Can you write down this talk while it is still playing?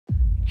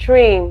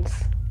Dreams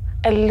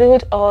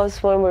elude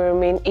us when we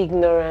remain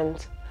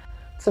ignorant.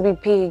 To be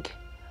big,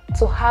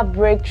 to have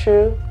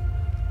breakthrough,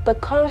 the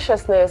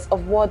consciousness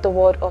of what the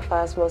world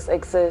offers must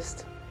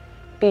exist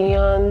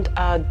beyond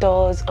our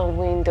doors and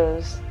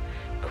windows.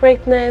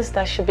 Greatness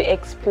that should be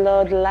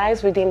explored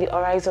lies within the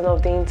horizon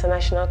of the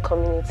international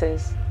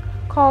communities.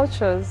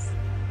 Cultures,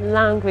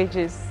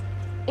 languages,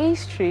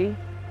 history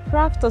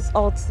wrapped us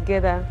all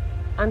together,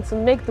 and to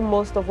make the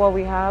most of what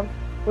we have,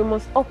 we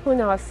must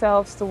open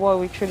ourselves to what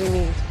we truly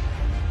need.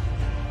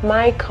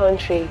 My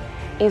country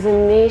is a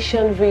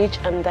nation rich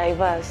and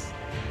diverse.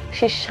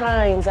 She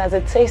shines as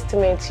a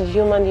testament to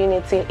human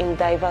unity in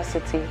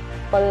diversity,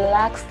 but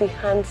lacks the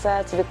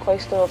answer to the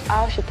question of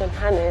how she can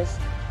harness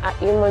our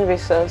human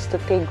resource to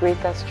take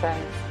greater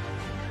strides.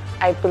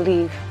 I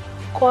believe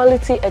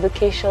quality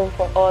education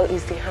for all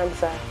is the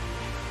answer.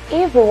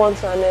 If we want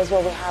to harness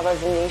what we have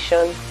as a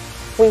nation,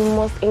 we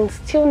must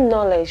instill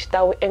knowledge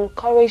that will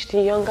encourage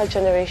the younger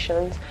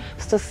generations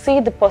to see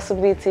the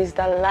possibilities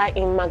that lie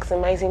in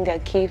maximizing their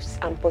gifts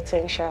and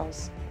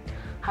potentials.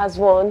 As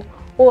one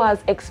who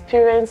has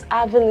experienced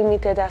having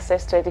limited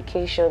access to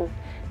education,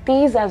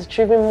 this has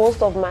driven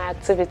most of my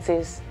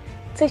activities,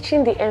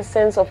 teaching the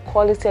essence of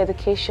quality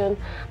education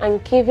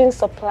and giving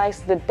supplies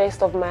to the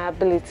best of my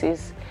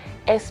abilities,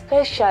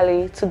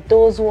 especially to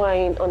those who are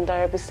in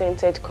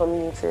underrepresented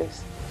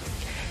communities.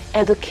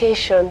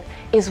 Education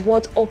is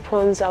what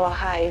opens our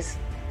eyes,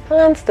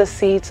 plants the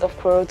seeds of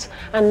growth,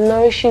 and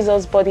nourishes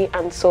us body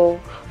and soul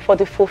for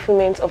the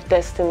fulfillment of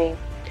destiny.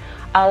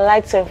 I would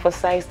like to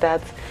emphasize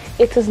that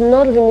it is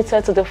not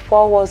limited to the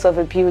four walls of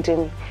a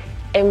building.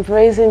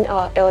 Embracing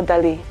our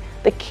elderly,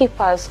 the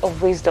keepers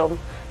of wisdom,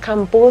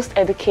 can boost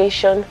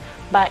education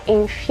by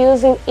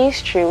infusing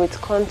history with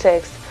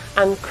context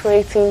and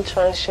creating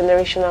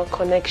transgenerational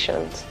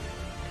connections.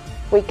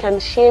 We can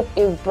shape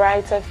a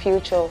brighter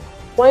future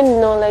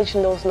when knowledge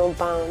knows no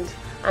bounds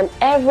and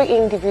every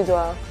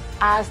individual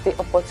has the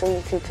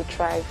opportunity to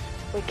thrive.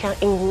 We can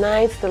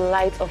ignite the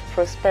light of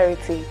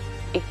prosperity,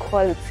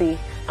 equality,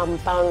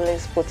 and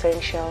boundless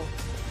potential.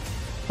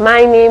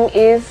 My name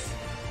is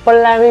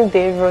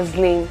Bolarinde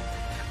Roseline,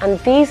 and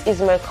this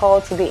is my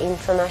call to the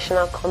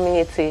international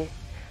community.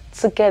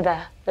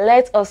 Together,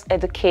 let us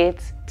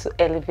educate to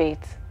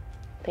elevate.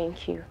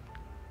 Thank you.